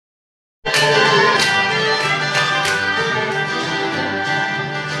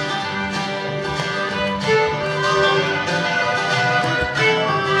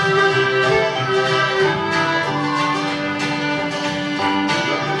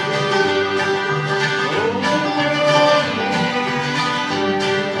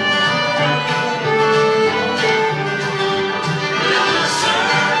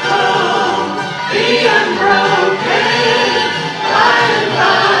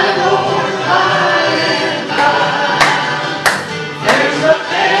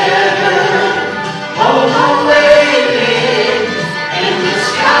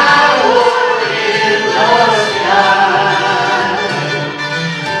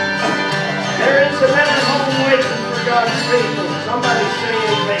There's a better home waiting for God's people. Somebody say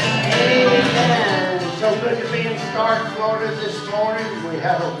amen. Amen. So good to be in Starke, Florida this morning. We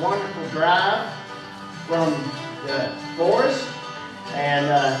have a wonderful drive from the forest. And,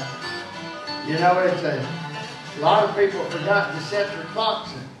 you know, it's a lot of people forgot to set their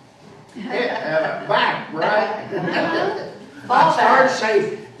clocks back, right? I started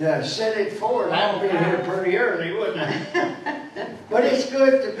saying, set it forward. I'd be here pretty early, wouldn't I? But it's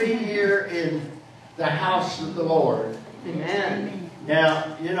good to be here in the house of the Lord. Amen.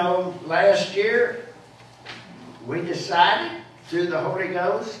 Now, you know, last year we decided through the Holy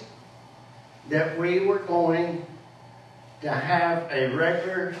Ghost that we were going to have a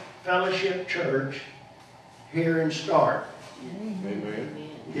regular fellowship church here in Starke. Amen.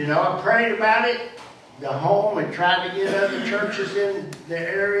 You know, I prayed about it, the home, and tried to get other churches in the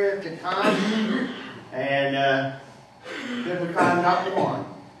area to come, and couldn't find not one.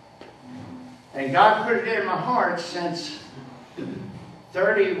 And God put it in my heart since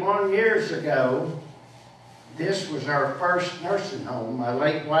 31 years ago. This was our first nursing home, my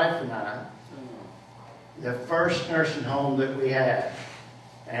late wife and I. The first nursing home that we had.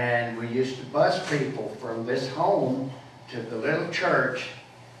 And we used to bus people from this home to the little church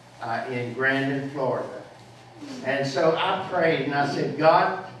in Grandin, Florida. And so I prayed and I said,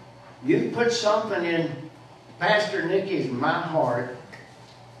 God, you put something in Pastor Nikki's my heart,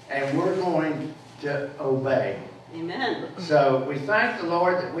 and we're going to obey. Amen. So we thank the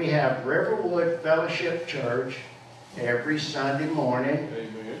Lord that we have Riverwood Fellowship Church every Sunday morning.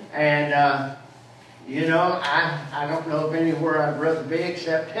 Amen. And, you know, I don't know of anywhere I'd rather be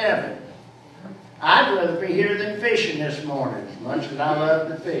except heaven. I'd rather be here than fishing this morning, as much as I love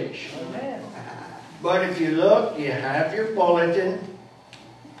to fish. Amen. But if you look, you have your bulletin,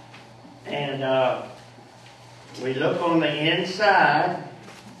 and we look on the inside,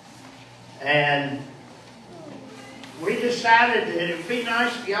 and we decided that it would be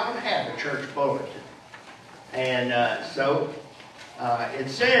nice if y'all would have a church bulletin. And so it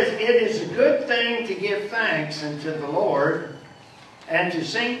says, it is a good thing to give thanks unto the Lord and to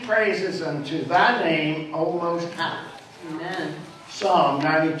sing praises unto thy name, O Most High. Amen. Psalm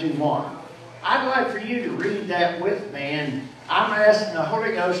 92:1. I'd like for you to read that with me, and I'm asking the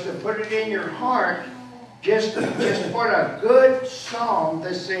Holy Ghost to put it in your heart just what a good psalm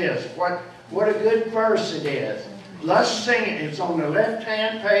this is, what a good verse it is. Let's sing it. It's on the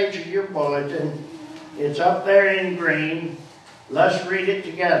left-hand page of your bulletin. It's up there in green. Let's read it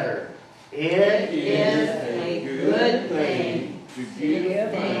together. It is a good thing to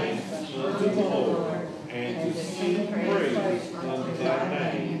give thanks unto the Lord and to sing praise unto thy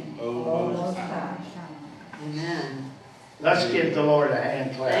name, O Most High. Amen. Let's give the Lord a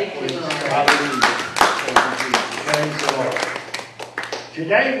hand clap. Thank you, Lord. Hallelujah. Praise the Lord.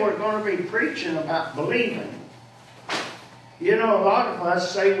 Today we're going to be preaching about believing. You know, a lot of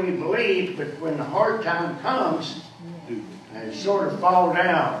us say we believe, but when the hard time comes, we sort of fall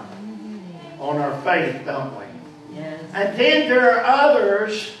down on our faith, don't we? Yes. And then there are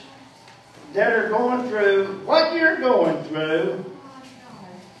others that are going through what you're going through,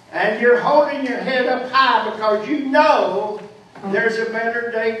 and you're holding your head up high because you know there's a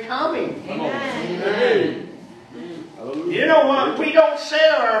better day coming. Amen. You know what? We don't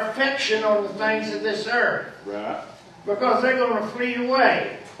set our affection on the things of this earth. Right. Because they're going to flee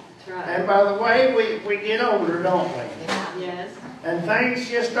away. That's right. And by the way, we get older, don't we? Yes. And things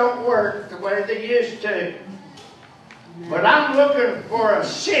just don't work the way they used to. But I'm looking for a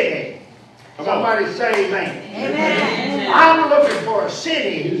city. Somebody say amen. Amen. I'm looking for a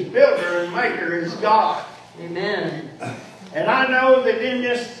city whose builder and maker is God. Amen. And I know that in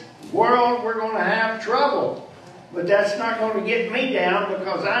this world we're going to have trouble. But that's not going to get me down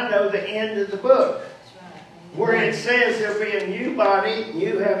because I know the end of the book. Where it says there'll be a new body,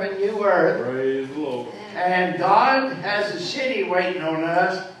 new heaven, new earth. Praise the Lord. And God has a city waiting on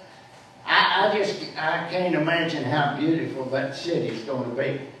us. I can't imagine how beautiful that city's going to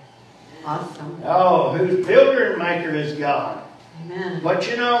be. Awesome. Oh, whose builder and maker is God. Amen. But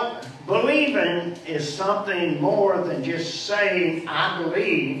you know, believing is something more than just saying, I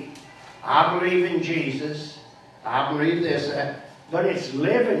believe in Jesus, I believe this, but it's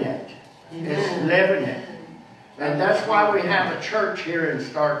living it. Amen. It's living it. And that's why we have a church here in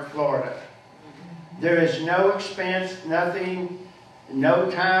Starke, Florida. There is no expense, nothing, no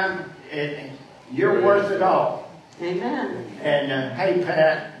time. You're worth it all. Amen. And hey,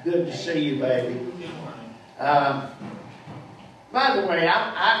 Pat, good to see you, baby. By the way,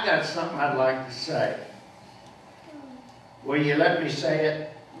 I've got something I'd like to say. Will you let me say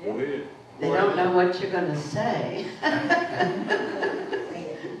it? Go ahead. They don't know what you're going to say.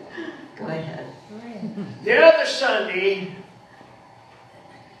 Go ahead. The other Sunday,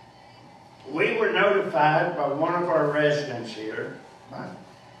 we were notified by one of our residents here, my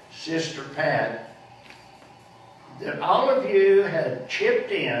sister Pat, that all of you had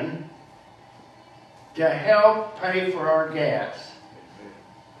chipped in to help pay for our gas.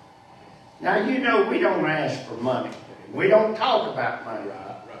 Now, you know we don't ask for money. We don't talk about money.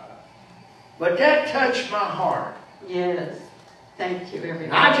 But that touched my heart. Yes. Thank you,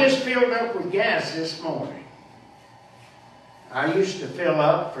 everyone. I just filled up with gas this morning. I used to fill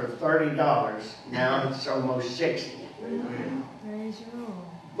up for $30. Now it's almost $60.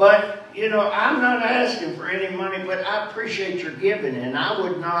 But, you know, I'm not asking for any money, but I appreciate your giving. And I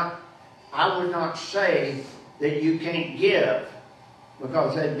would not say that you can't give,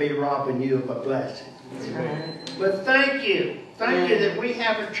 because that'd be robbing you of a blessing. That's right. But thank you. Thank you that we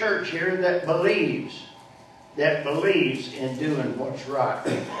have a church here that believes in doing what's right.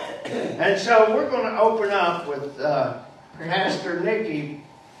 And so we're going to open up with, Pastor Nikki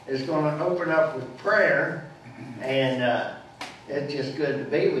is going to open up with prayer. And it's just good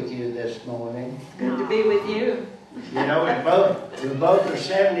to be with you this morning. Good to be with you. You know, we both are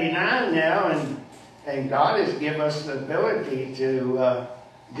 79 now, and God has given us the ability to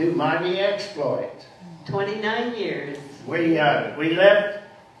do mighty exploits. 29 years. We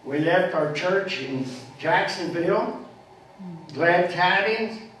left our church in Jacksonville, Glad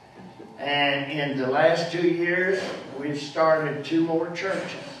Tidings, and in the last 2 years, we've started 2 more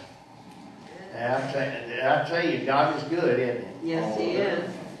churches. And I tell you, God is good, isn't He? Yes, He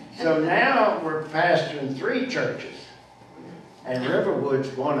is. So now we're pastoring 3 churches, and Riverwood's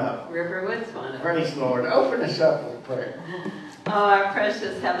one of them. Riverwood's one of them. Praise the Lord. Open us up with prayer. Oh, our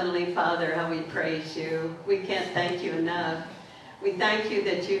precious Heavenly Father, how we praise you. We can't thank you enough. We thank you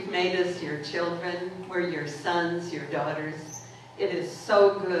that you've made us your children. We're your sons, your daughters. It is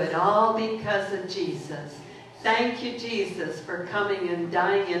so good, all because of Jesus. Thank you, Jesus, for coming and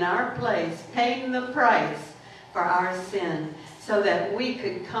dying in our place, paying the price for our sin, so that we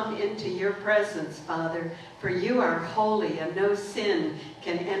could come into your presence, Father. For you are holy, and no sin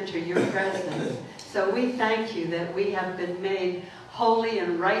can enter your presence. So we thank you that we have been made holy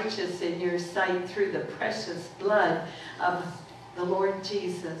and righteous in your sight through the precious blood of the Lord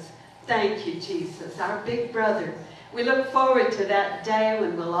Jesus. Thank you, Jesus, our big brother. We look forward to that day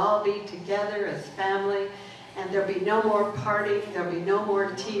when we'll all be together as family, and there'll be no more parting, there'll be no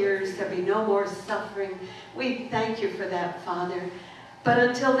more tears, there'll be no more suffering. We thank you for that, Father. But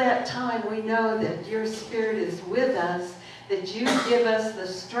until that time, we know that your Spirit is with us, that you give us the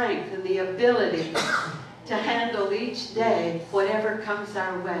strength and the ability to handle each day whatever comes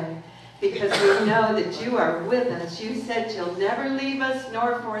our way, because we know that you are with us. You said you'll never leave us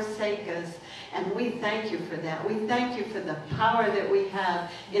nor forsake us, and we thank you for that. We thank you for the power that we have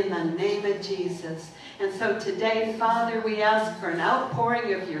in the name of Jesus. And so today, Father, we ask for an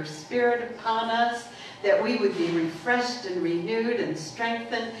outpouring of your Spirit upon us, that we would be refreshed and renewed and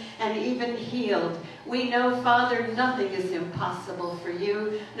strengthened and even healed. We know, Father, nothing is impossible for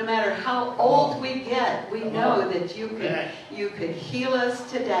you. No matter how old we get, we know that you could heal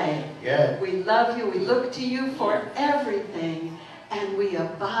us today. We love you. We look to you for everything. And we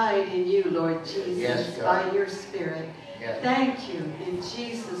abide in you, Lord Jesus, by your Spirit. Thank you in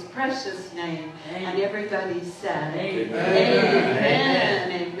Jesus' precious name. And everybody said,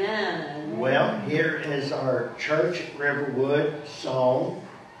 Amen. Amen. Well, here is our church at Riverwood song.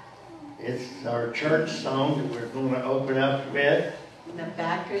 It's our church song that we're going to open up with. In the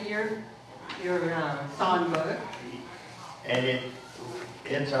back of your songbook. And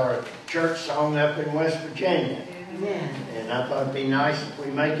it's our church song up in West Virginia. Amen. And I thought it'd be nice if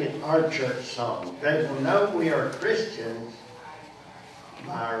we make it our church song. They will know we are Christians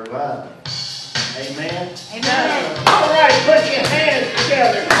by our love. Amen? Amen. All right, put your hands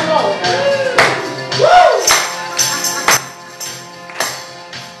together. Come on now. Woo!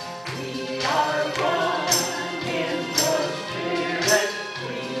 We are one in the Spirit.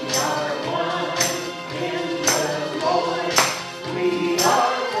 We are one in the Lord. We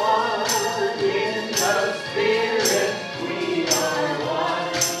are one in the Spirit. We are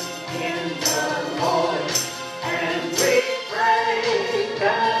one in the Lord. And we pray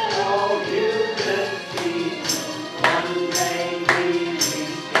that all you can see one day be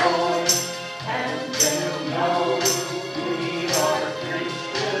restored. And they'll know we are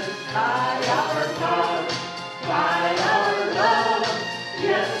Christians by our love, by our love.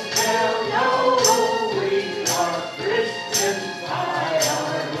 Yes, they'll know we are Christians by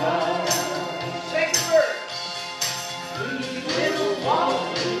our love. Sing the verse. We will walk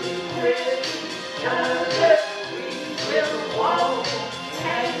with each other. We will walk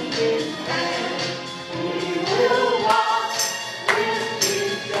hand in hand.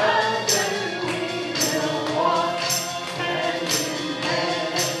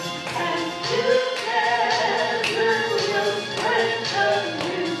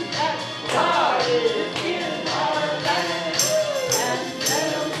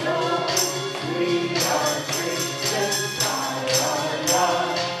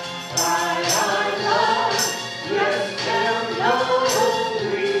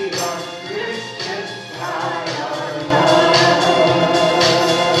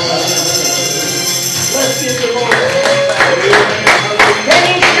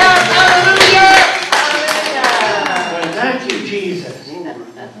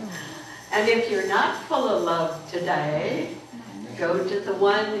 And if you're not full of love today, go to the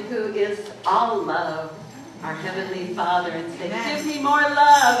one who is all love, our Heavenly Father, and say, give me more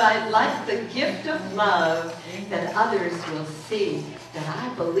love. I'd like the gift of love, that others will see that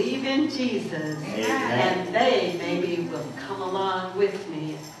I believe in Jesus. And they maybe will come along with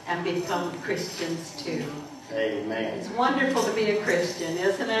me and become Christians too. Amen. It's wonderful to be a Christian,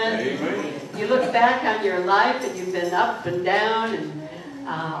 isn't it? Amen. You look back on your life and you've been up and down and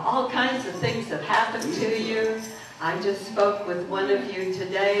all kinds of things have happened to you. I just spoke with one of you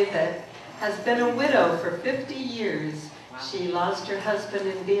today that has been a widow for 50 years. She lost her husband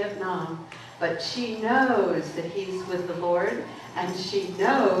in Vietnam, but she knows that he's with the Lord, and she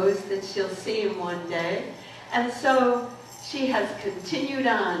knows that she'll see him one day. And so she has continued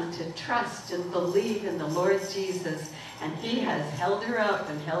on to trust and believe in the Lord Jesus, and he has held her up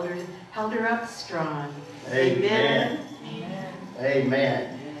and held her up strong. Amen. Amen.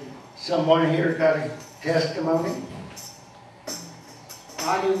 Amen. Someone here got a testimony?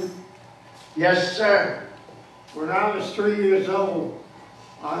 I do. Yes, sir. When I was 3 years old,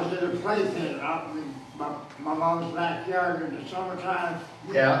 I was in a playpen out in my mom's backyard in the summertime,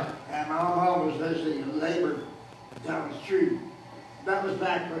 Yeah. and my mom was visiting a neighbor down the street. That was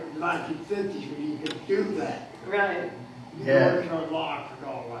back in the 1950s when you could do that. Right. Yeah. Doors were locked and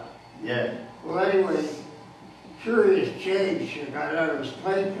all that. Yeah. Well, anyway, curious change, she got out of his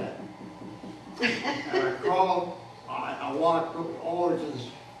playpen. And I crawled, I walked over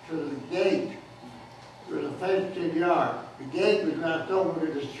to the gate. There was a fenced-in yard. The gate was left open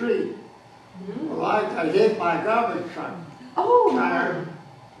to the street. Well, I got hit by a garbage truck. Oh, Tire.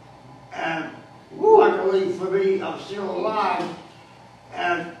 And luckily for me, I'm still alive.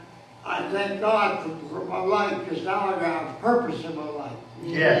 And I thank God for my life, because now I got a purpose in my life.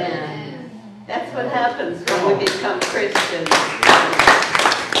 Yeah. That's what happens when we become Christians.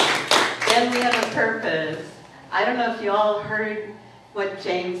 Then we have a purpose. I don't know if you all heard what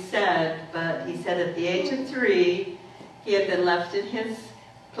James said, but he said at the age of 3, he had been left in his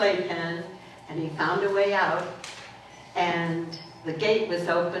playpen, and he found a way out, and the gate was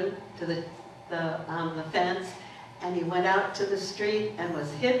open to the fence, and he went out to the street and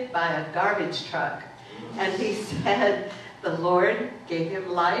was hit by a garbage truck. And he said the Lord gave him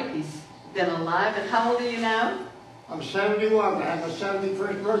life. He's been alive. And how old are you now? I'm 71. I have my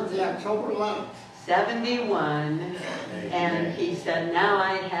 71st birthday, October 11th. 71. And he said, now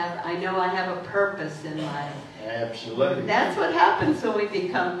I know I have a purpose in life. Absolutely. That's what happens when we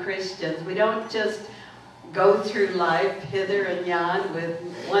become Christians. We don't just go through life hither and yon with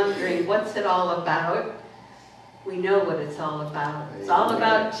wondering what's it all about. We know what it's all about. It's all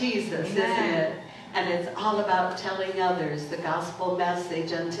about Jesus, isn't it? And it's all about telling others the gospel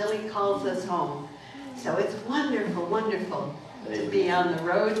message until he calls us home. So it's wonderful, wonderful to be on the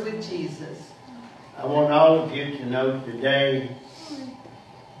road with Jesus. I want all of you to know today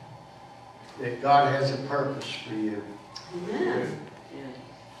that God has a purpose for you. Amen.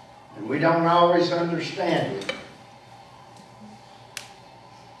 And we don't always understand it.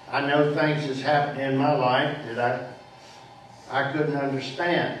 I know things that's happened in my life that I couldn't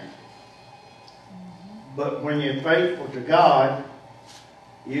understand. But when you're faithful to God,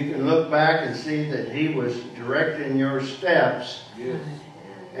 you can look back and see that he was directing your steps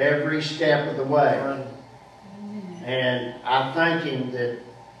every step of the way. And I thank him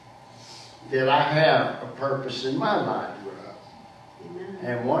that I have a purpose in my life.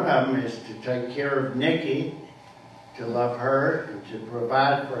 And one of them is to take care of Nikki, to love her, and to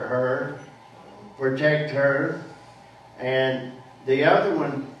provide for her, protect her. And the other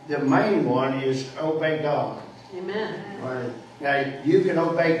one, the main one, is obey God. Amen. Right. Now, you can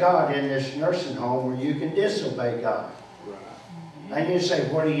obey God in this nursing home, or you can disobey God. And you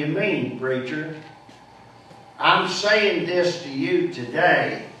say, what do you mean, preacher? I'm saying this to you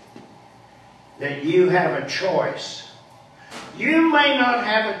today, that you have a choice. You may not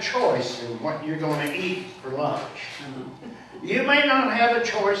have a choice in what you're going to eat for lunch. You may not have a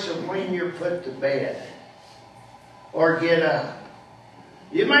choice of when you're put to bed or get up.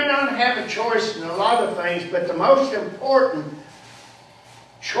 You may not have a choice in a lot of things, but the most important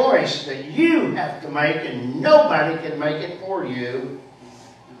choice that you have to make, and nobody can make it for you,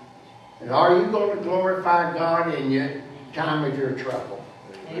 and are you going to glorify God in your time of your trouble?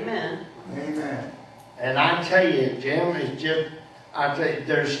 Amen. Amen. And I tell you, Jim,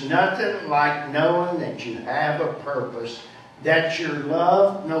 there's nothing like knowing that you have a purpose, that you're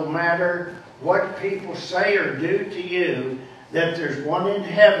loved no matter what people say or do to you, that there's one in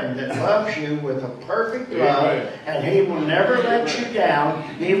heaven that loves you with a perfect love, and he will never let you down.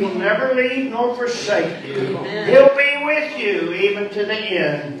 He will never leave nor forsake you. He'll be with with you even to the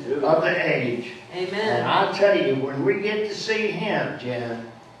end of the age. And Amen. I tell you, when we get to see him, Jen,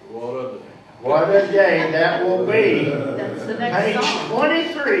 What a day. what a day that will be. That's the next Page song.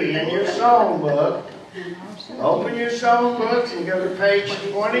 23 in your songbook. Open your songbooks and go to page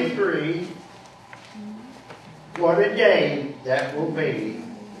 23. What a day that will be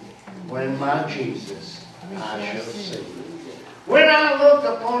when my Jesus I shall see. When I look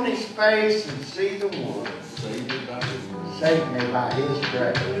upon his face and see the one, save me by his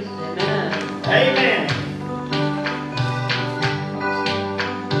grace. Amen. Amen.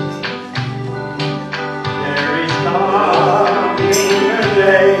 There is coming a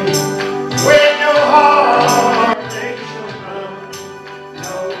day when no heartache shall come,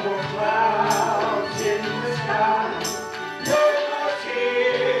 no more clouds in the sky, no more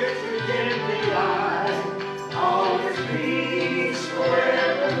tears within the eye. All is peace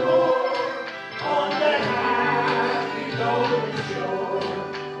forevermore on the happy golden shore.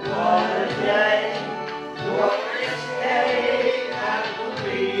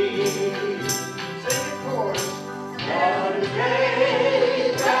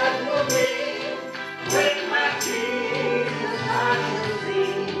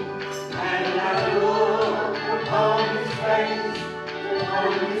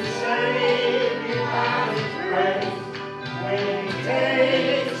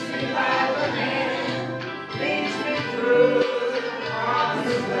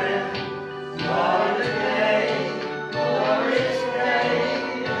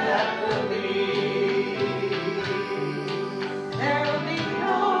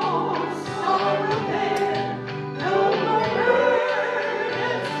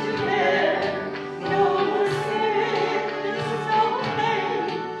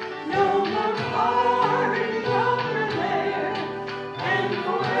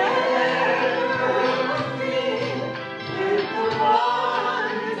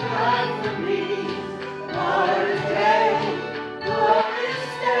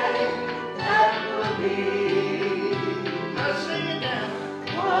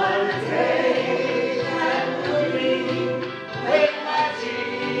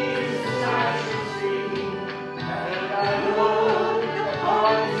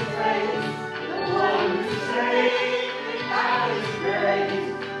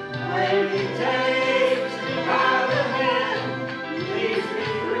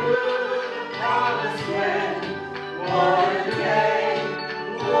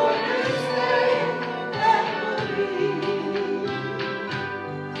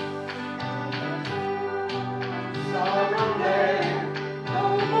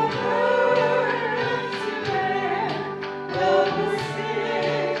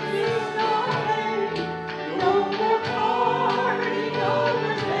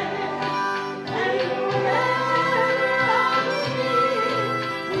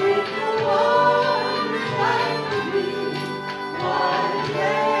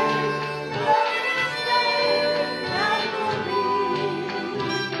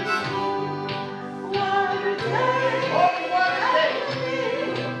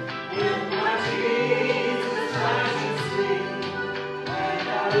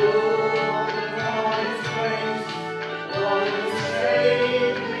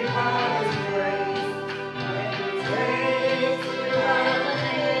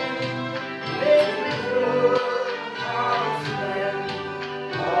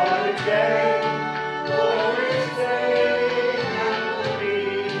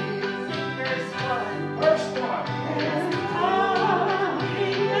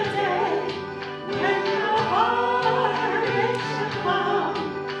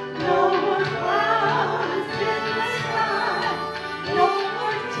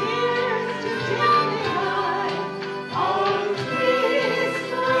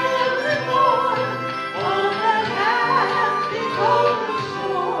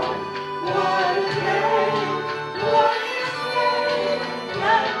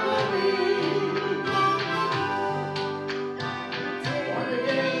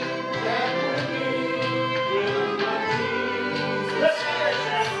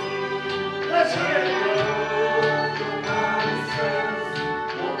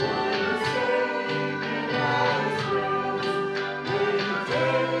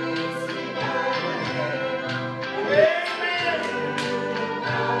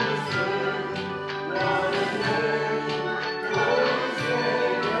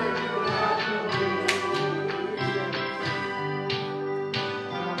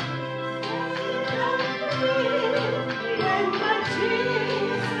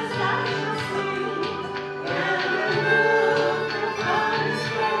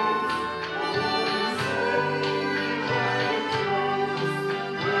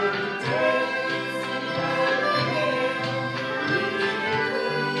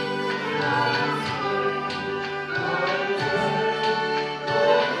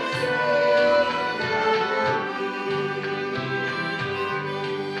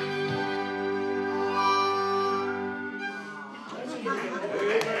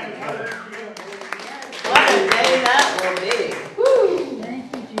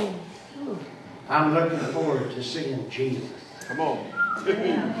 I'm looking forward to seeing Jesus. Come on.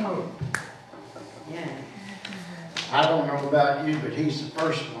 Yeah. Yeah. I don't know about you, but he's the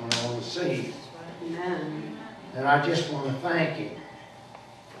first one I want to see. Amen. And I just want to thank him.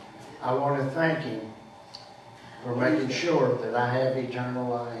 I want to thank him for making sure that I have eternal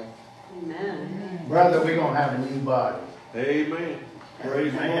life. Amen. Brother, we're going to have a new body. Amen.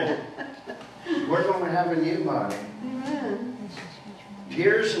 Praise the Lord. We're going to have a new body. Amen.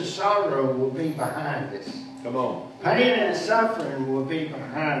 Tears and sorrow will be behind us. Come on. Pain and suffering will be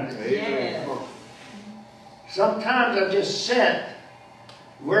behind us. Amen. Come on. Sometimes I just sit,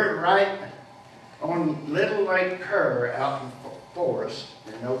 we're right on Little Lake Kerr out in the forest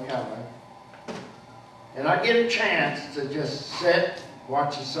in Ocala. And I get a chance to just sit,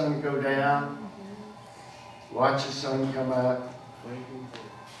 watch the sun go down, watch the sun come up,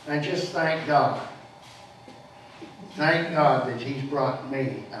 and just thank God. Thank God that he's brought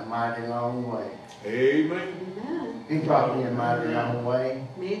me a mighty long way. Amen. Amen. He brought me a mighty long way.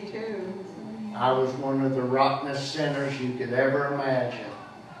 Me too. I was one of the rottenest sinners you could ever imagine.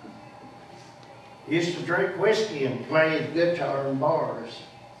 Used to drink whiskey and play guitar in bars.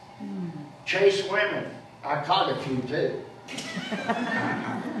 Chase women. I caught a few too.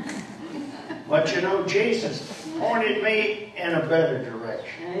 But you know, Jesus pointed me in a better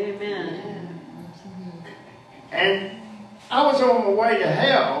direction. Amen. And I was on my way to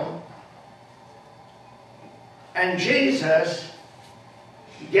hell, and Jesus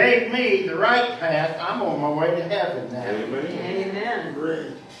gave me the right path. I'm on my way to heaven now. Amen. Amen.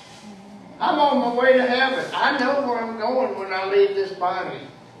 Great. I'm on my way to heaven. I know where I'm going when I leave this body.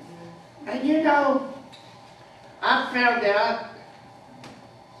 And you know, I found out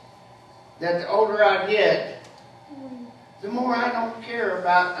that the older I get, the more I don't care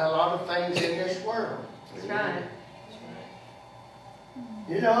about a lot of things in this world. That's right.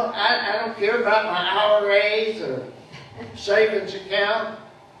 You know, I don't care about my IRAs or savings account.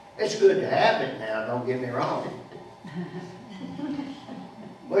 It's good to have it now, don't get me wrong.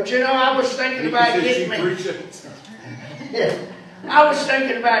 But you know, I was thinking about getting me. Yeah, I was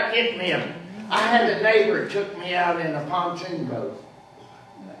thinking about getting me I had a neighbor that took me out in a pontoon boat.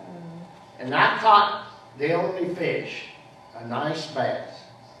 And I caught the only fish, a nice bass.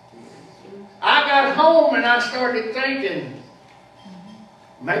 I got home and I started thinking,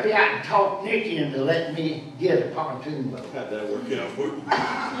 maybe I can talk Nikki into letting me get a pontoon boat. How'd that work out for you?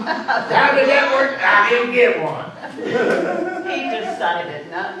 How did that work? I didn't get one. He decided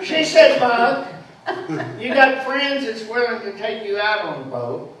not. She said, Bug, you got friends that's willing to take you out on the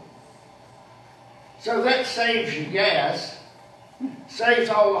boat. So that saves you gas, saves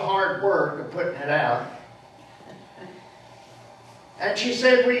all the hard work of putting it out. And she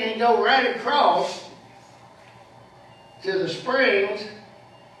said, we can go right across to the springs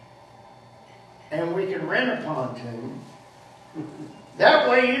and we can rent a pontoon. That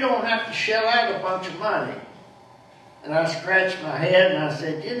way you don't have to shell out a bunch of money. And I scratched my head and I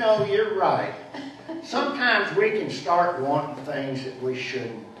said, you know, you're right. Sometimes we can start wanting things that we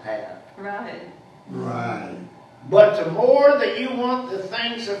shouldn't have. Right. Right. But the more that you want the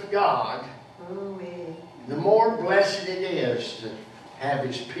things of God, Ooh-wee. the more blessed it is to have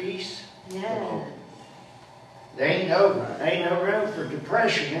his peace. Yes. There ain't no room for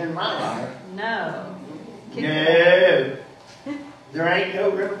depression in my life. No. No. There ain't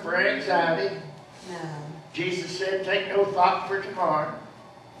no room for anxiety. No. Jesus said, take no thought for tomorrow.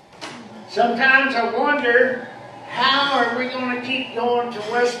 Sometimes I wonder, how are we going to keep going to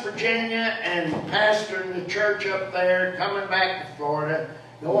West Virginia and pastoring the church up there, coming back to Florida,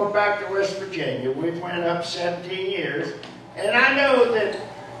 going back to West Virginia? We've went up 17 years. And I know that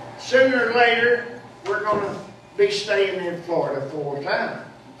sooner or later, we're going to be staying in Florida full time.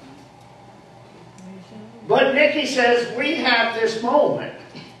 But Nikki says, we have this moment.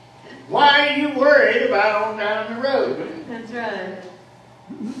 Why are you worried about on down the road? That's right.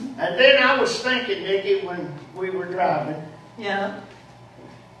 And then I was thinking, Nikki, when we were driving, Yeah.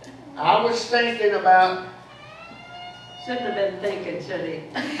 I was thinking about, Shouldn't have been thinking, should he?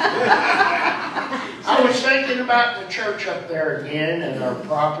 I was thinking about the church up there again and our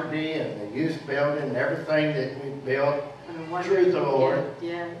property and the youth building and everything that we built through the Lord.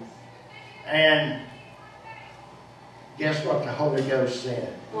 Yes. And guess what the Holy Ghost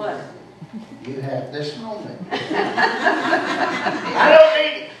said? What? You have this moment. I don't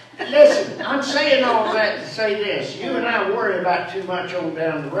need, listen, I'm saying all that to say this. You and I worry about too much on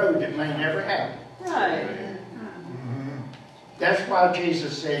down the road that may never happen. Right. That's why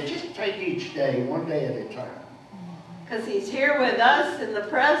Jesus said, just take each day, one day at a time. Because he's here with us in the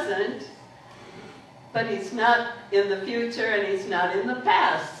present, but he's not in the future and he's not in the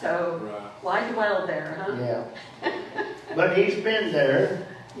past. So Why dwell there, huh? Yeah. But he's been there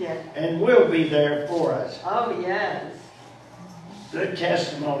Yeah. and will be there for us. Oh, yes. Good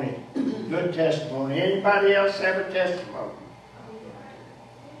testimony. Good testimony. Anybody else have a testimony?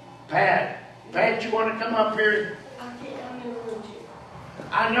 Pat. Pat, you want to come up here?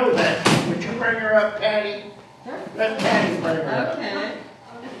 I know that. Would you bring her up, Patty? Let Patty bring her up.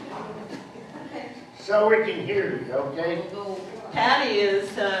 Okay. So we can hear you, okay? Patty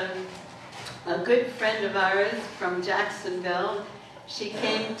is a good friend of ours from Jacksonville. She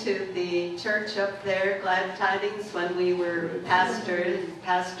came to the church up there, Glad Tidings, when we were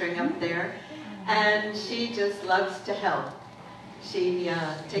pastoring up there. And she just loves to help. She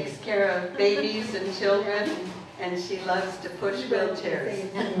takes care of babies and children, and she loves to push wheelchairs.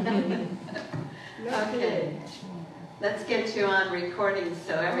 Okay. Let's get you on recording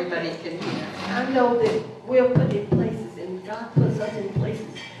so everybody can hear. I know that we're put in places, and God puts us in places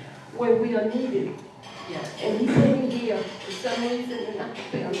where we are needed. Yes. And He put me here for some reason, and I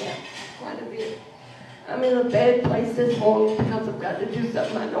found that quite a bit. I'm in a bad place this morning because I've got to do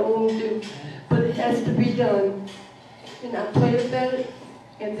something I don't want to do, but it has to be done. And I prayed about it,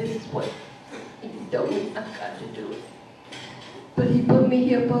 and this is what He told me I've got to do it. But He put me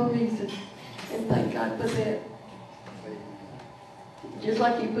here for a reason, and thank God for that. Just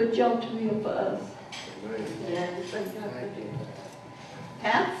like He put y'all two here for us. Yes. Thank God for that.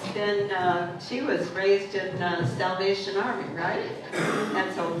 Pat's been, she was raised in Salvation Army, right?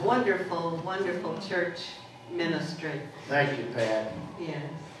 That's a wonderful, wonderful church ministry. Thank you, Pat. Yes.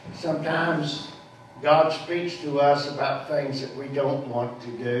 Sometimes God speaks to us about things that we don't want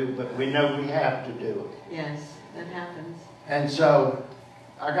to do, but we know we have to do it. Yes, that happens. And so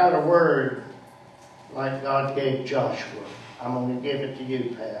I got a word like God gave Joshua. I'm going to give it to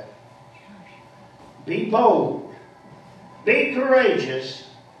you, Pat. Be bold. Be courageous,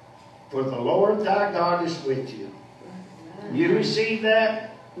 for the Lord thy God is with you. You receive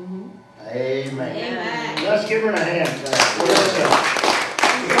that? Mm-hmm. Amen. Amen. Let's give her a hand, Pat.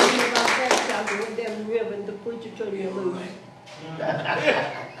 I went down the river and the preacher turned me loose.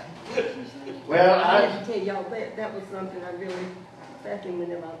 Well, I have to tell y'all that was something I really, back in when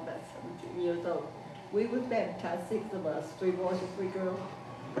I was about 17 years old. We was baptized, 6 of us, 3 boys and 3 girls,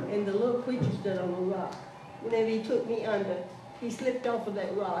 and the little preacher stood on the rock. Whenever he took me under, he slipped off of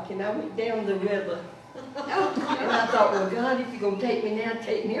that rock, and I went down the river. And I thought, well, God, if you're going to take me now,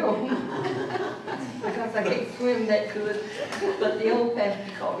 take me on. Because I can't swim that good. But the old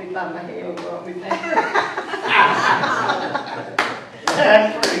pastor caught me by my hair and brought me back.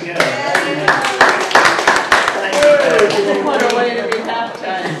 that's pretty good. What a way to be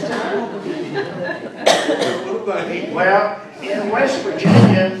baptized, huh? Well, in West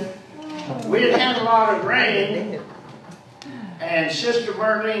Virginia, we had had a lot of rain, and Sister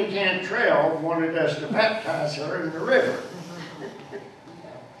Marlene Cantrell wanted us to baptize her in the river.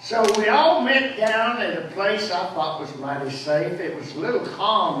 So we all met down at a place I thought was mighty safe. It was a little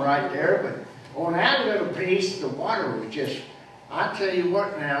calm right there, but on that little piece, the water was just, I tell you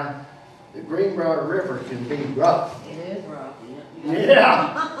what now, the Greenbrier River can be rough. It is rough.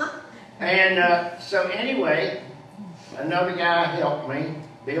 Yeah. And so anyway, another guy helped me,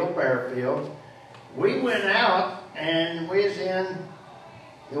 Bill Bearfield. We went out and we was in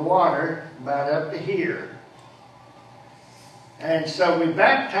the water about up to here. And so we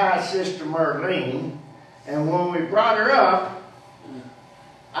baptized Sister Marlene, and when we brought her up,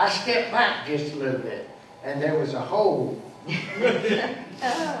 I stepped back just a little bit, and there was a hole. I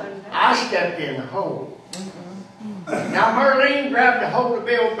stepped in the hole. Now Marlene grabbed a hold of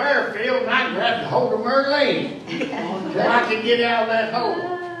Bill Bearfield, and I grabbed a hold of Marlene till I could get out of that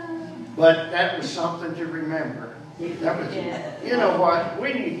hole. But that was something to remember. That was, you know what?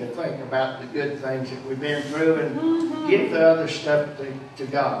 We need to think about the good things that we've been through and give the other stuff to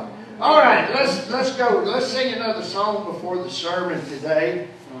God. All right, let's go. Let's sing another song before the sermon today.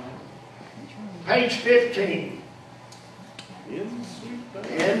 Page 15.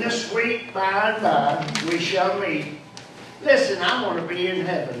 In the sweet by and by we shall meet. Listen, I want to be in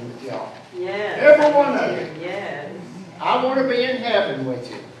heaven with y'all. Yes. Every one of you. Yes. I want to be in heaven with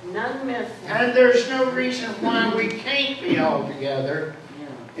you. None missing. And there's no reason why we can't be all together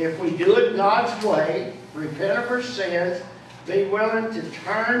if we do it God's way, repent of our sins, be willing to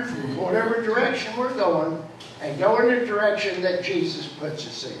turn from whatever direction we're going, and go in the direction that Jesus puts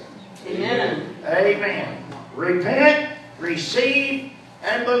us in. Amen. Amen. Repent, receive,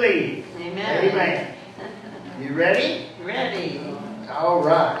 and believe. Amen. Amen. You ready? Ready. All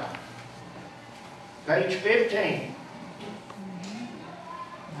right. Page 15.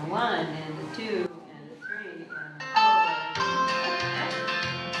 A 1 and a 2 and a 3 and a 4.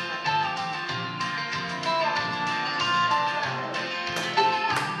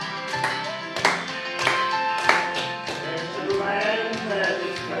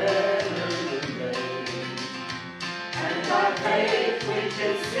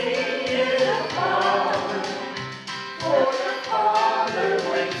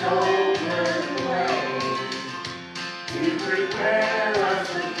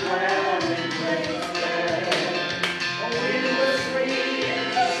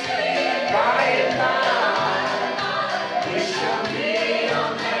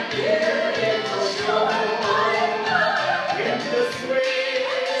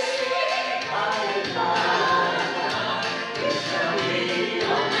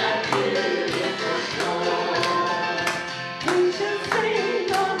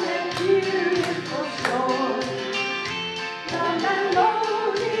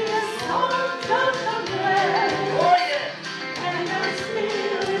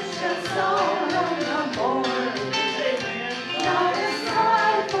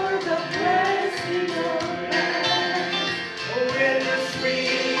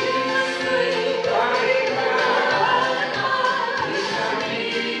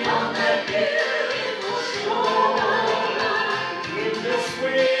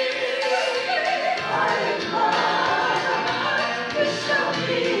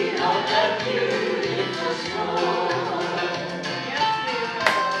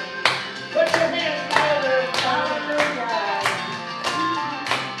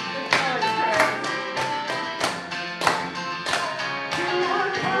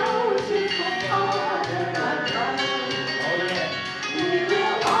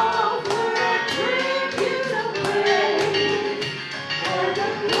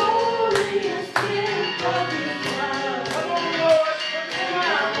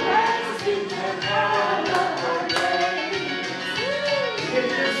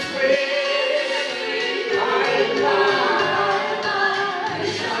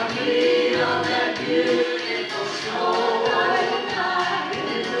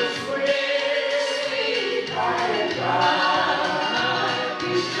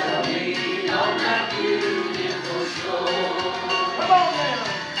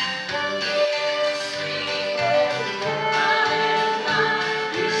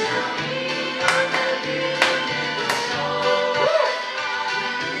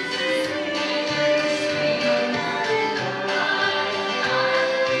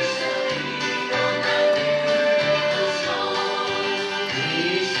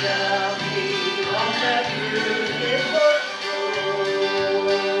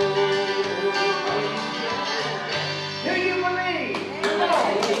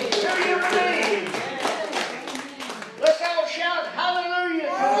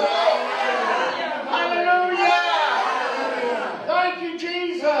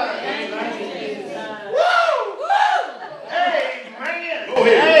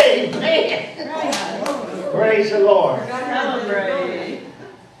 Amen. Praise the Lord. Celebrate.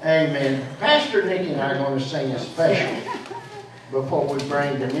 Amen. Pastor Nick and I are going to sing a special before we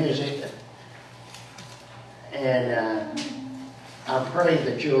bring the music. And I pray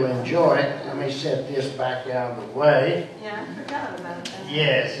that you'll enjoy it. Let me set this back out of the way. Yeah, I forgot about that.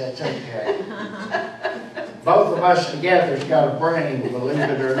 Yes, that's okay. Both of us together's got a brain, believe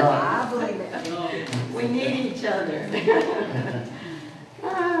it or not. I believe it. We need each other.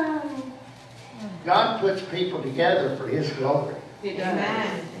 God puts people together for His glory. He does.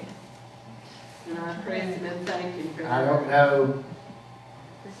 Amen. And I praise Him and thank Him for that. I don't know,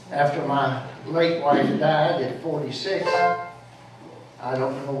 after my late wife died at 46, I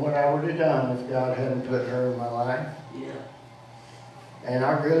don't know what I would have done if God hadn't put her in my life. Yeah. And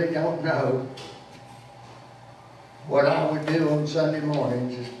I really don't know what I would do on Sunday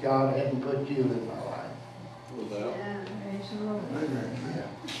mornings if God hadn't put you in my life. Without. Yeah.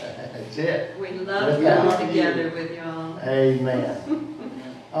 Yeah, that's it. We love being together with y'all. Amen.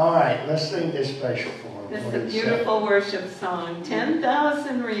 All right, let's sing this special for This him. is a beautiful worship song,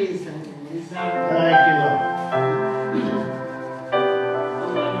 10,000 Reasons. Thank you, Lord.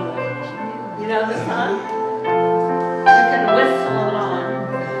 You know the song? You can whistle along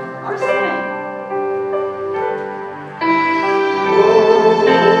or sing.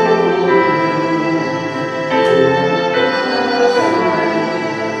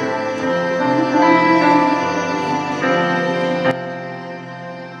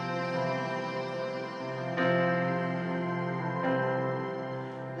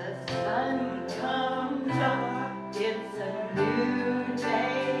 The sun comes up, it's a new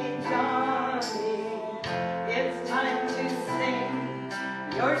day dawning. It's time to sing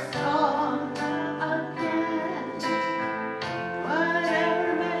your song again. Whatever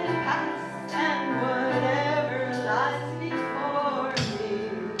may pass and whatever lies before me,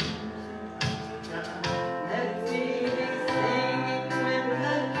 let me be singing when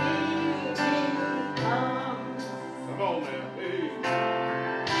the evening comes. Come on now. Hey.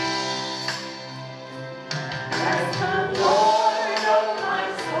 Bless the Lord, oh my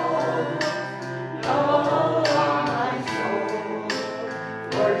soul, oh my soul,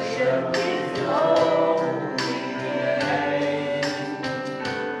 worship His holy name.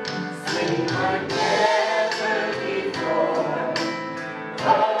 Sing like never before,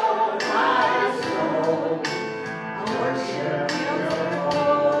 oh my soul, I worship Your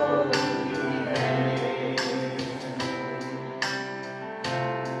holy name.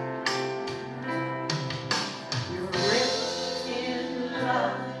 You're rich in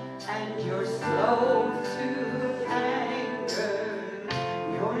love and you're slow to anger.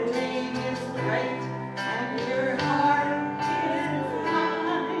 Your name is great and your heart is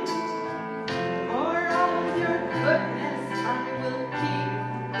kind. For all your goodness I will keep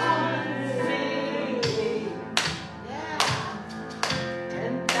on singing. Yeah.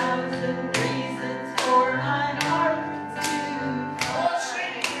 10,000 reasons for my heart to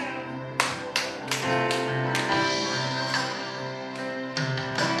sing.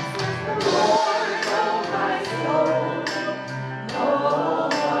 Lord, oh my soul, oh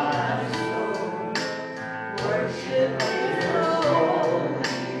my soul, worship His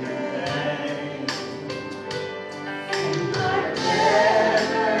holy name. And like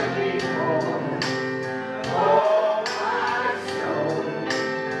never before, oh my soul,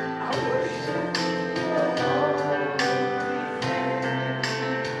 I worship Your holy name.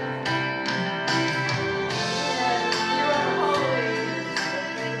 You're holy.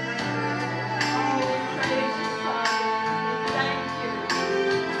 Oh, we praise You, Father. We thank You.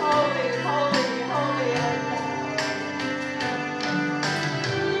 Holy, holy, holy art Thou.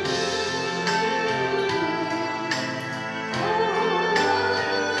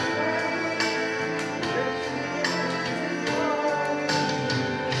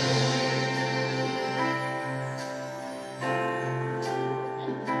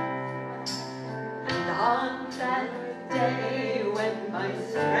 And on that day when my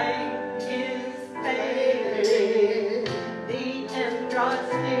strength is failing, the end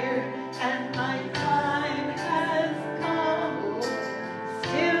draws near and my time has come.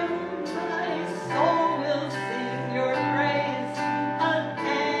 Still my soul will sing Your praise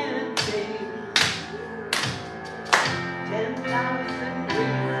unending. 10,000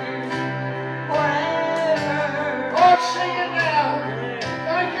 years forever. Oh, sing it now.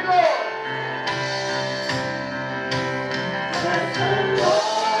 Thank you, Lord. Bless the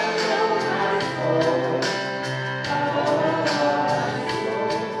Lord.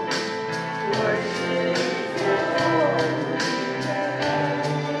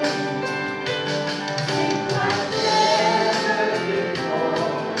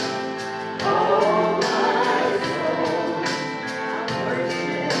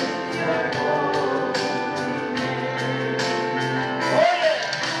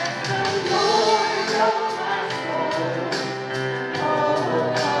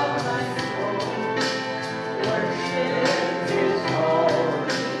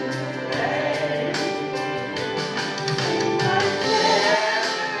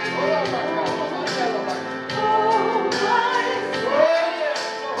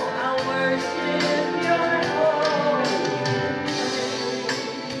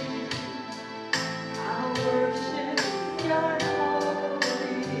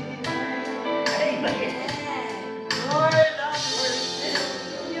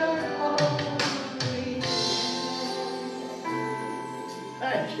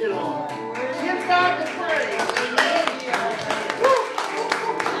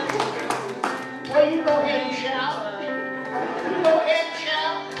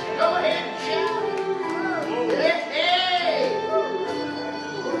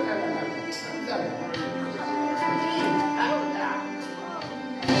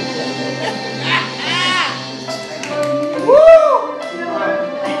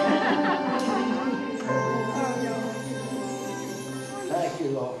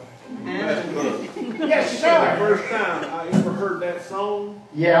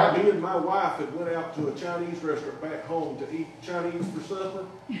 Yeah. Me and my wife had went out to a Chinese restaurant back home to eat Chinese for supper.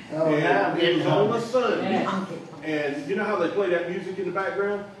 Oh, now I'm And it getting was on a hungry. Sunday. And you know how they play that music in the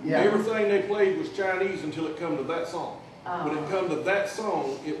background? Yeah. Everything they played was Chinese until it come to that song. Oh. When it come to that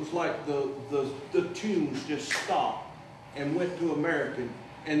song, it was like the tunes just stopped and went to American,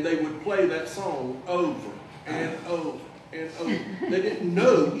 and they would play that song over and over and over. They didn't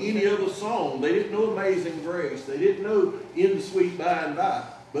know any other song. They didn't know Amazing Grace. They didn't know In the Sweet By and By,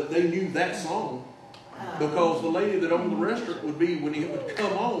 but they knew that song. Because the lady that owned the restaurant would be, when it would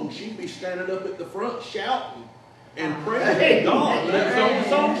come on, she'd be standing up at the front shouting and praising God. That's the only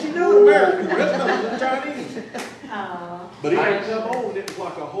song she knew in America. The rest of it was in Chinese. But it would come on, and it was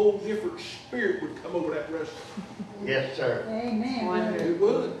like a whole different spirit would come over that restaurant. Yes, sir. Amen. Wonderful. It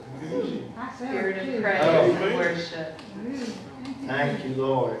would. I felt Spirit it of too. praise Oh. and worship. Thank you,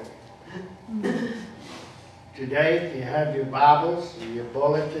 Lord. Today, if you have your Bibles or your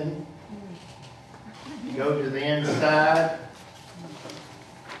bulletin, you go to the inside.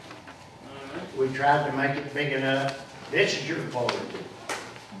 We tried to make it big enough. This is your bulletin.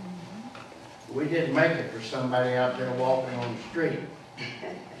 We didn't make it for somebody out there walking on the street.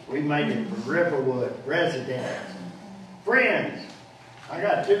 We made it for Riverwood residents. Friends. I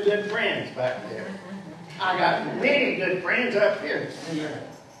got 2 good friends back there. I got many good friends up here.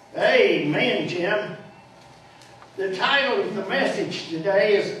 Amen, Jim. The title of the message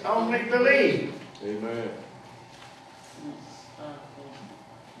today is Only Believe. Amen.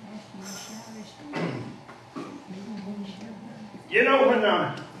 You know, when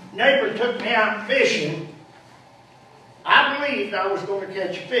a neighbor took me out fishing, I believed I was going to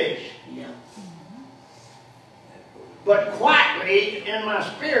catch a fish. But quietly, in my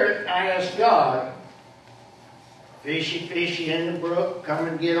spirit, I asked God, fishy, fishy in the brook, come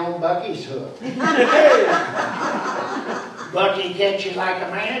and get on Bucky's hook. Bucky catch you like a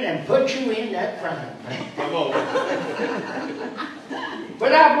man and put you in that frying pan. Come on.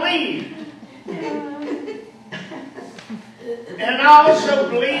 But I believed. And I also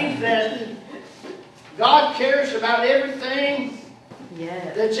believe that God cares about everything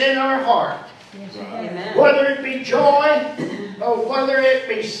Yes. that's in our heart. Amen. Whether it be joy or whether it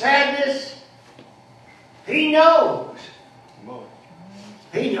be sadness, He knows. Come on.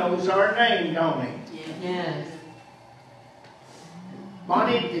 He knows our name, don't He? Yes.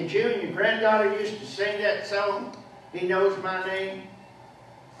 Bonnie, did you and your granddaughter used to sing that song, He Knows My Name?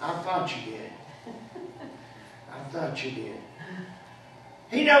 I thought you did. I thought you did.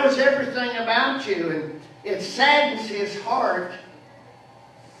 He knows everything about you, and it saddens His heart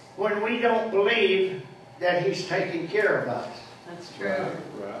when we don't believe that He's taking care of us. That's true.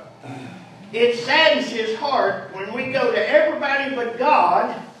 Right. It saddens His heart when we go to everybody but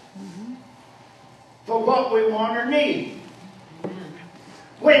God for what we want or need.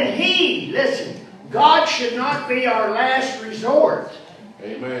 When He, listen, God should not be our last resort.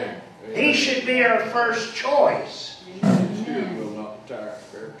 Amen. He should be our first choice. Spirit will not tire,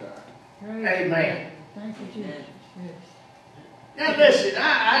 spare tire. Amen. Thank you, Jesus. Now listen,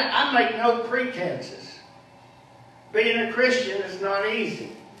 I make no pretenses. Being a Christian is not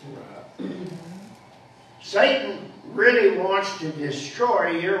easy. Right. Satan really wants to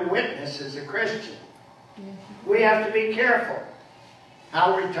destroy your witness as a Christian. We have to be careful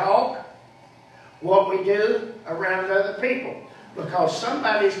how we talk, what we do around other people, because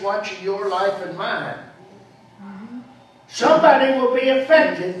somebody's watching your life and mine. Somebody will be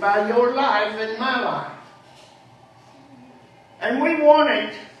affected by your life and my life. And we want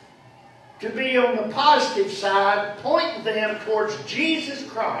it to be on the positive side, pointing them towards Jesus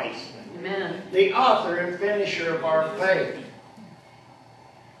Christ, Amen. the author and finisher of our faith.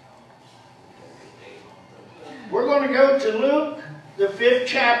 We're going to go to Luke, the 5th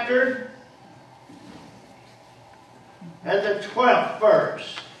chapter, and the 12th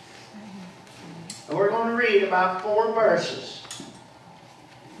verse. And we're going to read about 4 verses.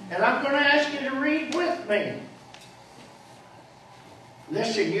 And I'm going to ask you to read with me.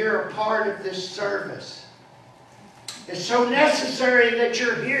 Listen, you're a part of this service. It's so necessary that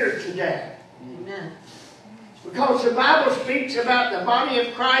you're here today. Amen. Because the Bible speaks about the body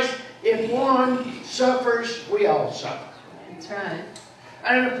of Christ. If one suffers, we all suffer. That's right.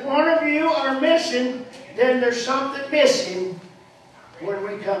 And if one of you are missing, then there's something missing when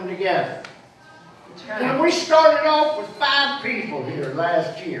we come together. That's right. Now, we started off with 5 people here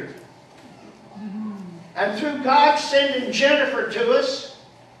last year. And through God sending Jennifer to us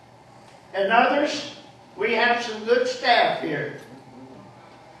and others, we have some good staff here.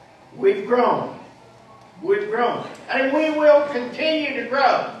 We've grown. We've grown. And we will continue to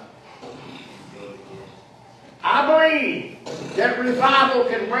grow. I believe that revival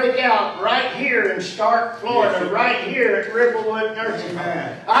can break out right here in Starke, Florida, right here at Riverwood Nursing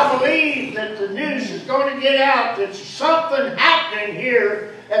Home. I believe that the news is going to get out that something happening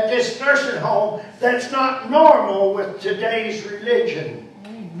here at this nursing home that's not normal with today's religion.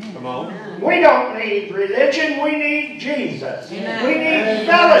 Come on. We don't need religion, we need Jesus. Amen. We need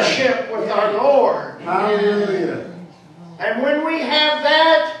fellowship with our Lord. Hallelujah. And when we have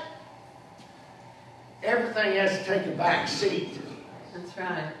that, everything has to take a back seat. That's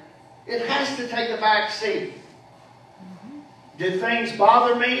right. It has to take a back seat. Do things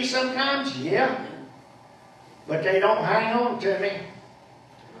bother me sometimes? Yeah. But they don't hang on to me.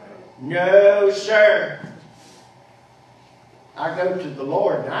 No, sir. I go to the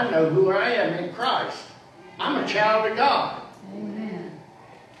Lord and I know who I am in Christ. I'm a child of God. Amen.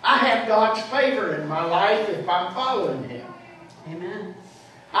 I have God's favor in my life if I'm following Him. Amen.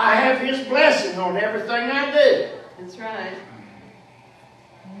 I have His blessing on everything I do. That's right.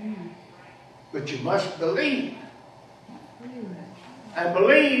 But you must believe. And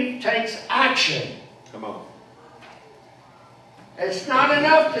believe takes action. Come on. It's not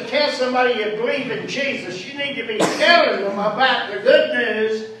enough to tell somebody you believe in Jesus. You need to be telling them about the good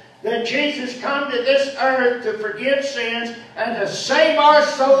news that Jesus come to this earth to forgive sins and to save our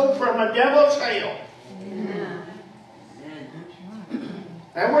soul from a devil's hell. Amen.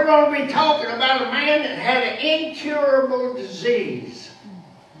 And we're going to be talking about a man that had an incurable disease.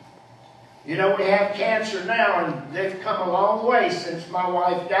 You know, we have cancer now, and they've come a long way since my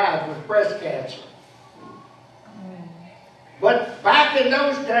wife died with breast cancer. But back in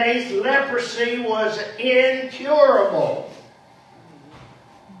those days, leprosy was incurable.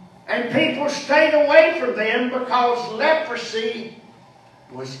 And people stayed away from them because leprosy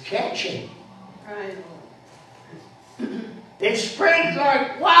was catching. Right. It spread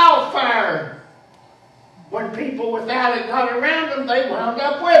like wildfire. When people without it got around them, they wound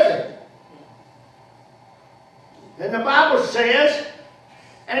up with it. And the Bible says,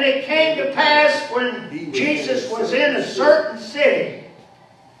 and it came to pass when Jesus was in a certain city.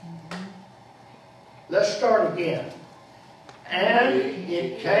 Let's start again. And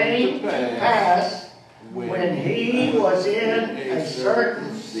it came to pass when he was in a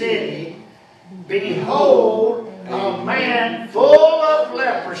certain city, behold, a man full of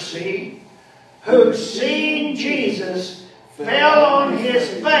leprosy, who seeing Jesus, fell on his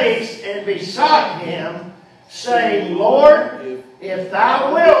face and besought him, saying, Lord, if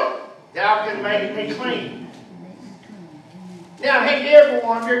thou wilt, thou can make me clean. Now, have you ever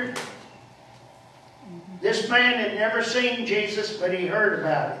wondered? This man had never seen Jesus, but he heard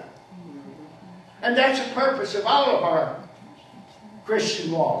about it. And that's the purpose of all of our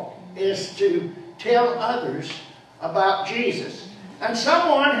Christian walk, is to tell others about Jesus. And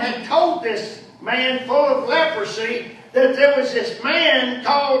someone had told this man full of leprosy that there was this man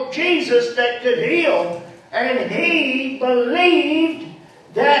called Jesus that could heal. And he believed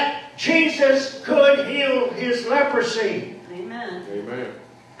that Jesus could heal his leprosy. Amen. Amen.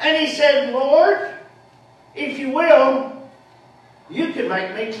 And he said, Lord, if you will, you can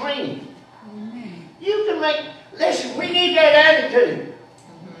make me clean. You can make, listen, we need that attitude.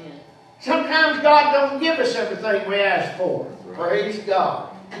 Sometimes God don't give us everything we ask for. Praise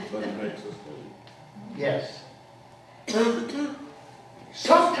God. But it makes us clean. Yes.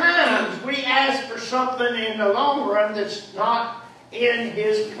 Sometimes we ask for something in the long run that's not in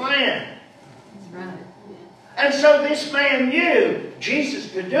His plan. That's right. And so this man knew Jesus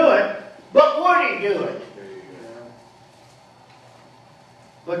could do it, but would He do it?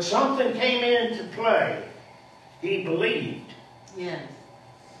 But something came into play. He believed. Yes.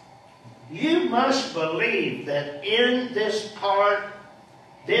 You must believe that in this part,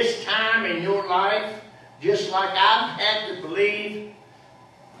 this time in your life, just like I've had to believe,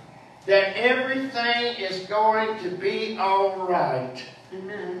 that everything is going to be all right.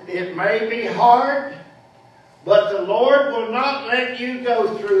 Amen. It may be hard, but the Lord will not let you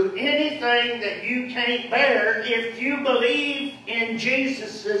go through anything that you can't bear if you believe in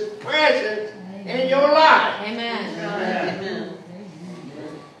Jesus' presence in your life. Amen. Amen.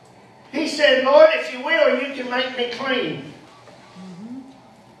 He said, Lord, if you will, you can make me clean.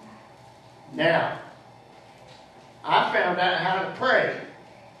 Now, I found out how to pray.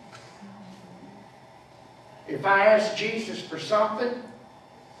 If I ask Jesus for something,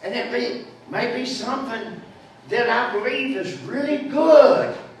 and it may be something that I believe is really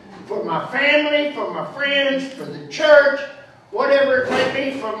good for my family, for my friends, for the church, whatever it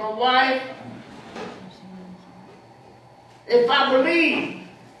may be, for my wife. If I believe,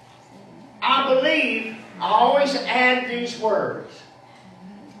 I always add these words.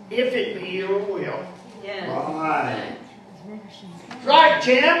 If it be your will. Yes. Right. Right,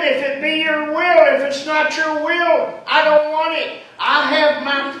 Jim, if it be your will, if it's not your will, I don't want it. I have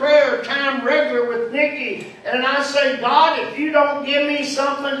my prayer time regular with Nikki, and I say, God, if you don't give me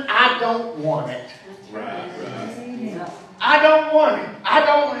something, I don't want it. Right. I don't want it. I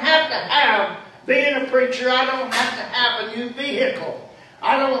don't have to have, being a preacher, I don't have to have a new vehicle.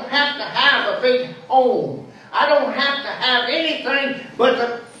 I don't have to have a big home. I don't have to have anything but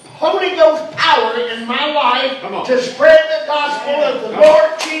the Holy Ghost power in my life to spread the gospel of the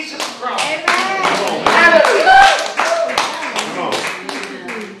Lord Jesus Christ. Amen. Hallelujah.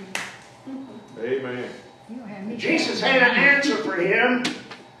 Amen. Jesus had an answer for him,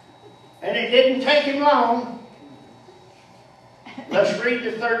 and it didn't take him long. Let's read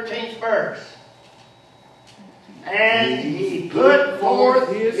the 13th verse. And he put forth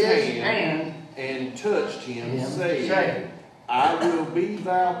his hand and touched him, saying, saying, I will be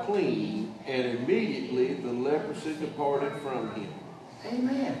thou clean. And immediately the leprosy departed from him.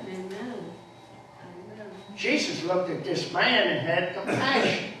 Amen. Amen. Jesus looked at this man and had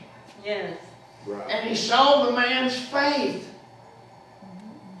compassion. Yes. Right. And he saw the man's faith.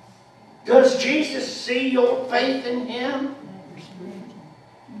 Does Jesus see your faith in him?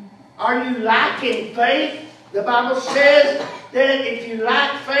 Are you lacking faith? The Bible says that if you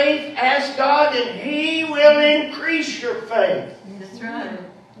lack faith, ask God and He will increase your faith. That's right.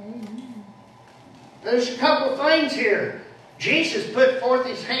 There's a couple of things here. Jesus put forth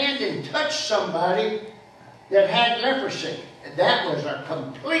His hand and touched somebody that had leprosy. And that was a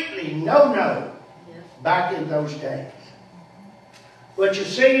completely no-no back in those days. But you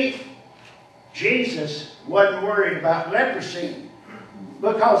see, Jesus wasn't worried about leprosy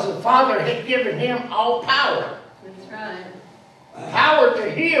because the Father had given Him all power. That's right. Power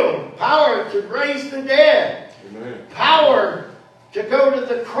to heal, power to raise the dead, Amen. power to go to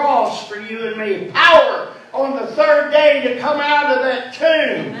the cross for you and me, power on the third day to come out of that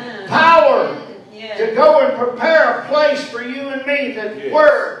tomb, Amen. power Yes. to go and prepare a place for you and me. The Yes.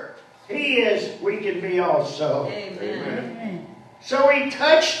 Word He is, we can be also. Amen. So He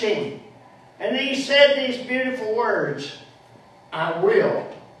touched him, and He said these beautiful words, I will.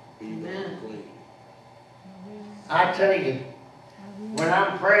 Be thou clean. I tell you, when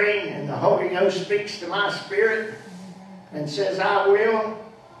I'm praying and the Holy Ghost speaks to my spirit and says, I will,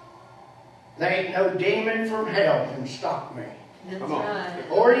 there ain't no demon from hell can stop me. That's Come on. right.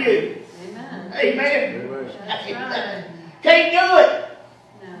 Or you. Amen. Amen. Amen. That's right. Can't do it.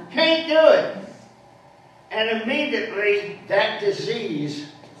 No. Can't do it. And immediately that disease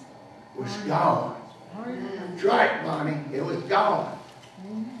was gone. That's right, Bonnie. It was gone.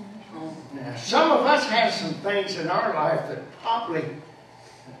 Now, some of us have some things in our life that probably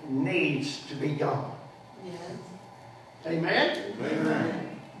needs to be gone. Yes. Amen?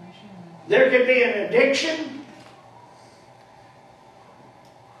 Amen. There could be an addiction.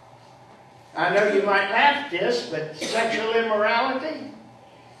 I know you might laugh at this, but sexual immorality,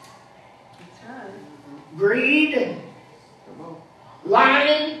 That's right. greed, Come on.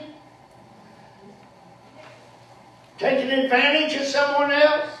 lying, taking advantage of someone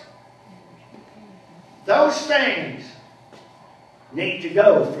else. Those things need to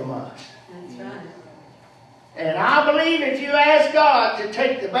go from us. That's right. And I believe if you ask God to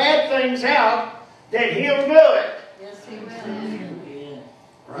take the bad things out, that He'll do it. Yes, He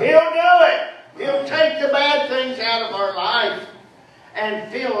will. He'll do it. He'll take the bad things out of our life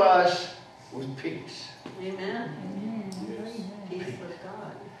and fill us with peace. Amen. Yes. Peace with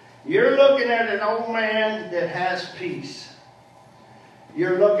God. You're looking at an old man that has peace.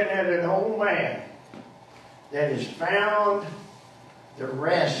 You're looking at an old man that has found the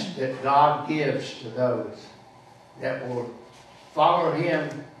rest that God gives to those that will follow Him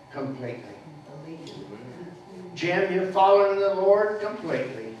completely. Jim, you're following the Lord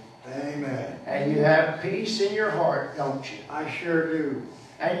completely. Amen. And you have peace in your heart, don't you? I sure do.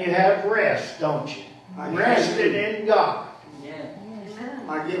 And you have rest, don't you? I sure Rested do. in God. Amen.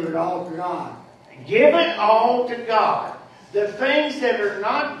 I give it all to God. Give it all to God. The things that are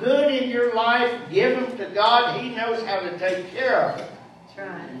not good in your life, give them to God. He knows how to take care of it. That's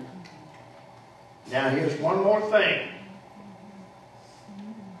right. Now here's one more thing.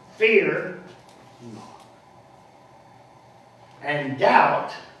 Fear and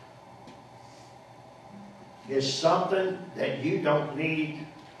doubt is something that you don't need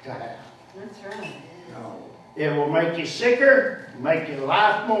to have. That's right. No. It will make you sicker, make your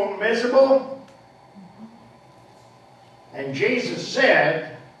life more miserable. And Jesus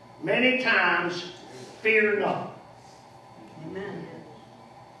said many times, fear not. Amen.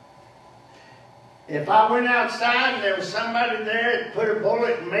 If I went outside and there was somebody there that put a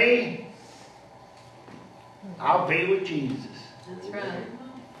bullet in me, I'll be with Jesus. That's right.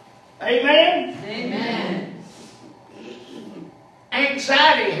 Amen? Amen.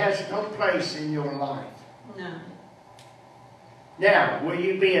 Anxiety has no place in your life. No. Now, will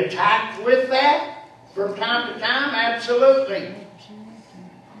you be attacked with that from time to time? Absolutely.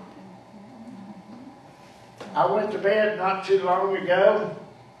 I went to bed not too long ago,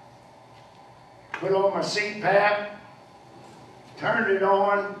 put on my CPAP, turned it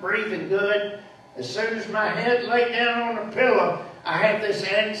on, breathing good. As soon as my head laid down on the pillow, I had this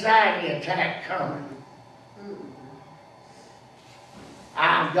anxiety attack coming.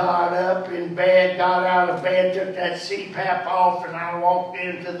 I got up in bed, got out of bed, took that CPAP off, and I walked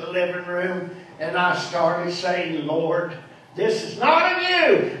into the living room, and I started saying, Lord, this is not of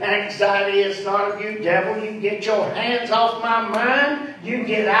you. Anxiety is not of you, devil. You get your hands off my mind. You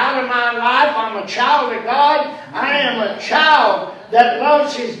get out of my life. I'm a child of God. I am a child that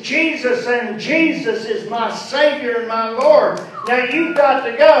loves his Jesus, and Jesus is my Savior and my Lord. Now you've got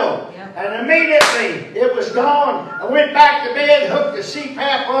to go. And immediately it was gone. I went back to bed, hooked the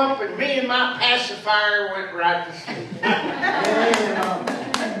CPAP up, and me and my pacifier went right to sleep. Amen.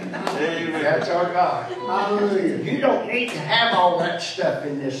 That's our God. Hallelujah. You don't need to have all that stuff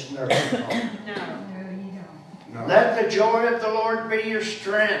in this nursing home. No. No, you don't. Let the joy of the Lord be your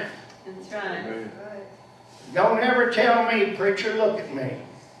strength. That's right. Amen. Don't ever tell me, preacher, look at me.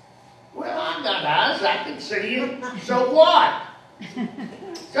 Well, I've got eyes, I can see you. So what?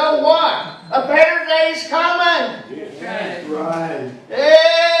 So what? A better day's coming. Right. Right.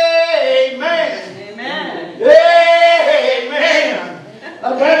 Amen. Amen. Amen.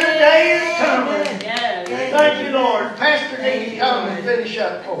 A better day is coming. Yes. Thank you, Lord. Pastor Nicky, come and finish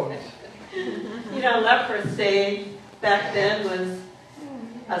up for us. You know, leprosy back then was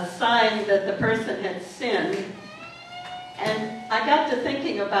a sign that the person had sinned. And I got to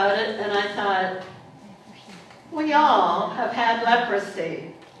thinking about it, and I thought, we all have had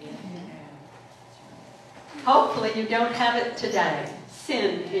leprosy. Hopefully you don't have it today,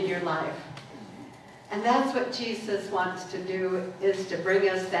 sin in your life. And that's what Jesus wants to do, is to bring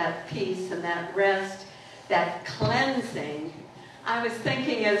us that peace and that rest, that cleansing. I was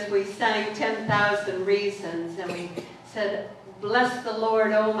thinking as we sang 10,000 Reasons, and we said, bless the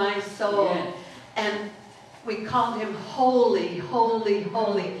Lord, O my soul. Yes. And we called him holy, holy,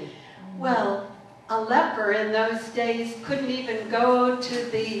 holy. Well, a leper in those days couldn't even go to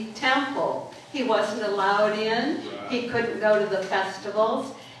the temple. He wasn't allowed in. He couldn't go to the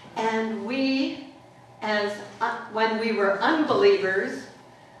festivals. And we, when we were unbelievers,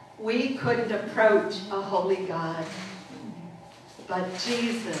 we couldn't approach a holy God. But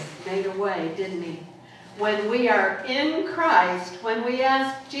Jesus made a way, didn't he? When we are in Christ, when we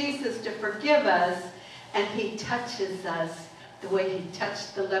ask Jesus to forgive us, and he touches us the way he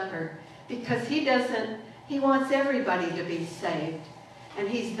touched the leper, because he wants everybody to be saved. And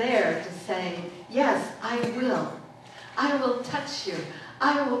he's there to say, yes, I will. I will touch you.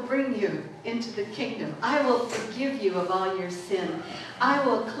 I will bring you into the kingdom. I will forgive you of all your sin. I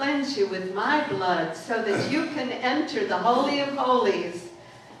will cleanse you with my blood so that you can enter the Holy of Holies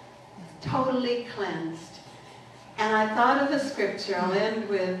totally cleansed. And I thought of a scripture. I'll end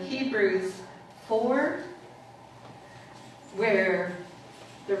with Hebrews 4, where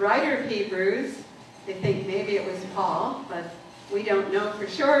the writer of Hebrews, they think maybe it was Paul, but we don't know for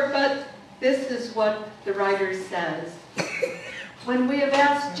sure, but this is what the writer says. When we have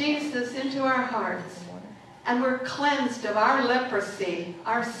asked Jesus into our hearts, and we're cleansed of our leprosy,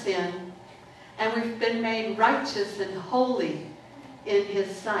 our sin, and we've been made righteous and holy in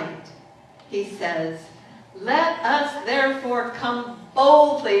his sight, he says, let us therefore come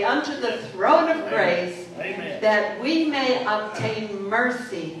boldly unto the throne of grace, Amen. that we may obtain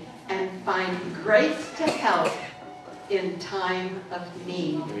mercy and find grace to help in time of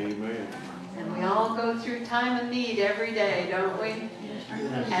need. Amen. And we all go through time of need every day, don't we?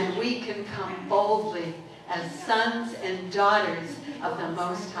 And we can come boldly as sons and daughters of the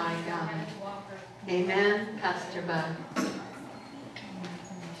Most High God. Amen, Pastor Bud.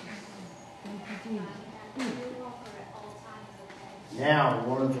 Now,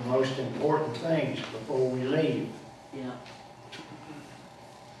 one of the most important things before we leave. Yeah.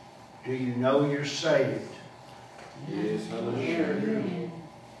 Do you know you're saved? Yes, hallelujah.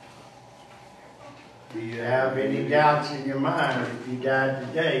 Do you have any doubts in your mind if you died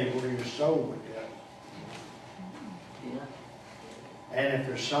today where your soul would go? Yeah. And if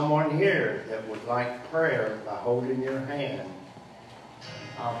there's someone here that would like prayer by holding your hand,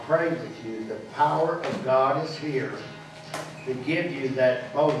 I'll pray with you. The power of God is here to give you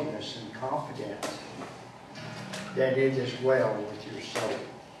that boldness and confidence that it is well with your soul.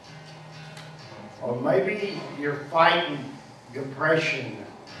 Or maybe you're fighting depression.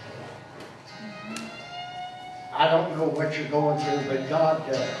 I don't know what you're going through, but God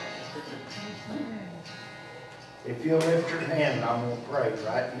does. If you'll lift your hand, I'm going to pray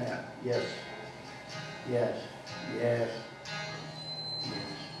right now. Yes. Yes. Yes. Yes.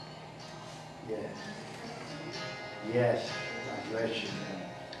 Yes. Yes. God bless you.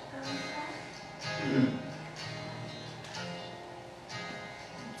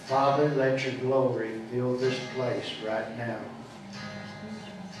 Father, let your glory fill this place right now.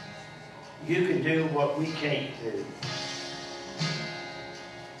 You can do what we can't do.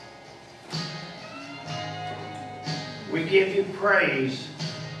 We give you praise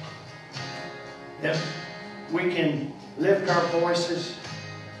that we can lift our voices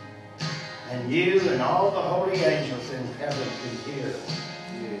and you and all the holy angels in heaven can hear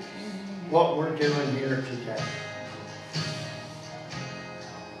what we're doing here today.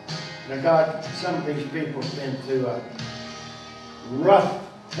 Now God, some of these people have been through a rough,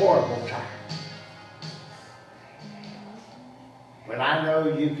 horrible time. But I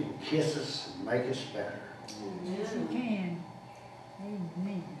know you can kiss us and make us better. Yes, you can.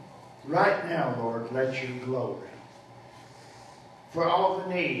 Amen. Right now, Lord, let your glory for all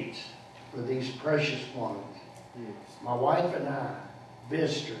the needs for these precious ones. My wife and I,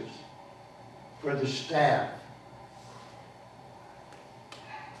 visitors, for the staff.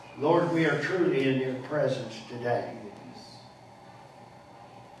 Lord, we are truly in your presence today.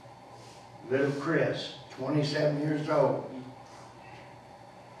 Little Chris, 27 years old,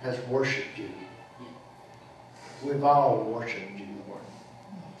 has worshiped you. We've all worshiped you, Lord.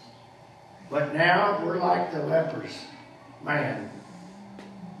 But now we're like the lepers. Man,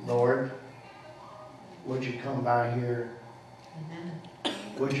 Lord, would you come by here?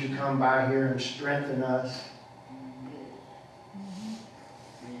 Would you come by here and strengthen us?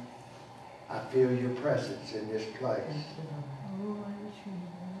 I feel your presence in this place.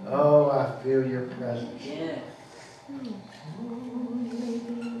 Oh, I feel your presence. Yes.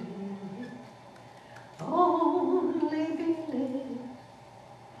 Only believe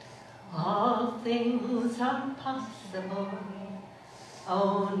all things are possible.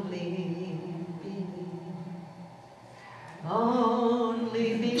 Only believe.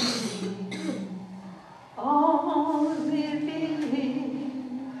 Only believe. Only believe.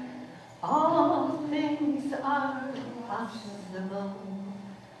 All things are possible.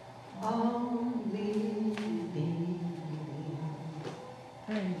 Only believe.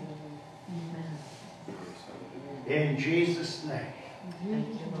 Amen. In Jesus' name. Thank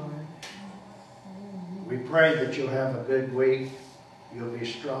you, Lord. We pray that you'll have a good week. You'll be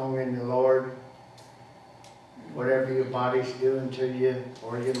strong in the Lord. Whatever your body's doing to you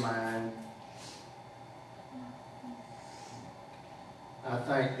or your mind. I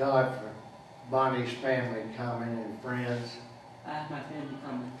thank God for Bonnie's family coming and friends. I have my family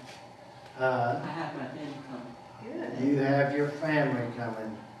coming. I Uh, have my family coming. Good. you have your family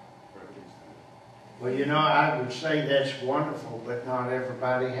coming. Well, you know, I would say that's wonderful, but not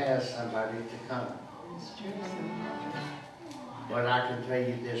everybody has somebody to come. It's true. But I can tell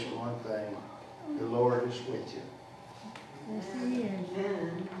you this one thing. The Lord is with you. Yes, he is.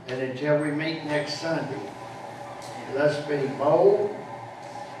 Amen. And until we meet next Sunday, let's be bold.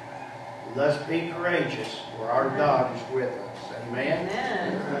 Let's be courageous, for our God is with us. Amen?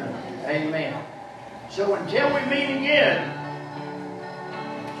 Amen. Amen. So until we meet again,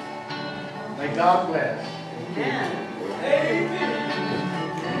 may God bless. Amen.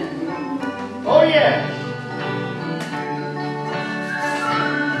 Oh, yes.